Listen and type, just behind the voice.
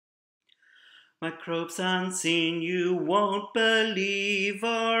Microbes unseen you won't believe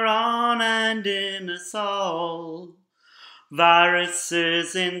are on and in us all.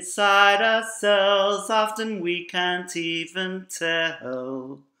 Viruses inside our cells, often we can't even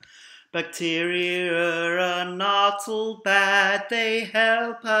tell. Bacteria are not all bad, they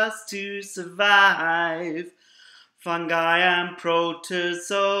help us to survive. Fungi and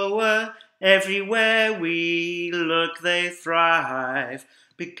protozoa, everywhere we look they thrive.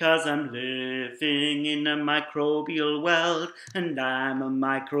 Because I'm living in a microbial world, and I'm a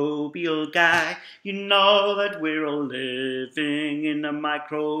microbial guy. You know that we're all living in a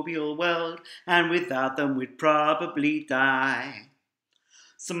microbial world, and without them we'd probably die.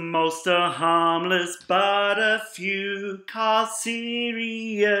 Some most are harmless, but a few cause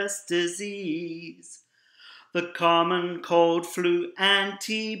serious disease. The common cold, flu, and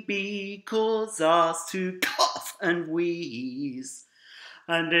TB cause us to cough and wheeze.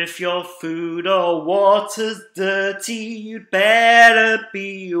 And if your food or water's dirty, you'd better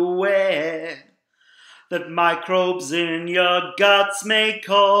be aware that microbes in your guts may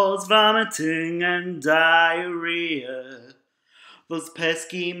cause vomiting and diarrhea. Those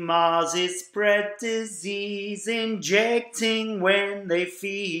pesky mozzies spread disease, injecting when they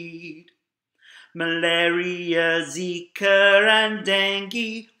feed. Malaria, Zika, and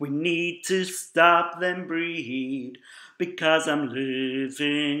dengue, we need to stop them breed. Because I'm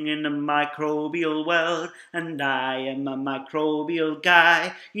living in a microbial world, and I am a microbial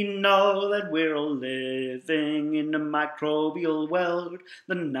guy. You know that we're all living in a microbial world,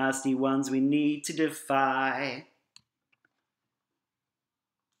 the nasty ones we need to defy.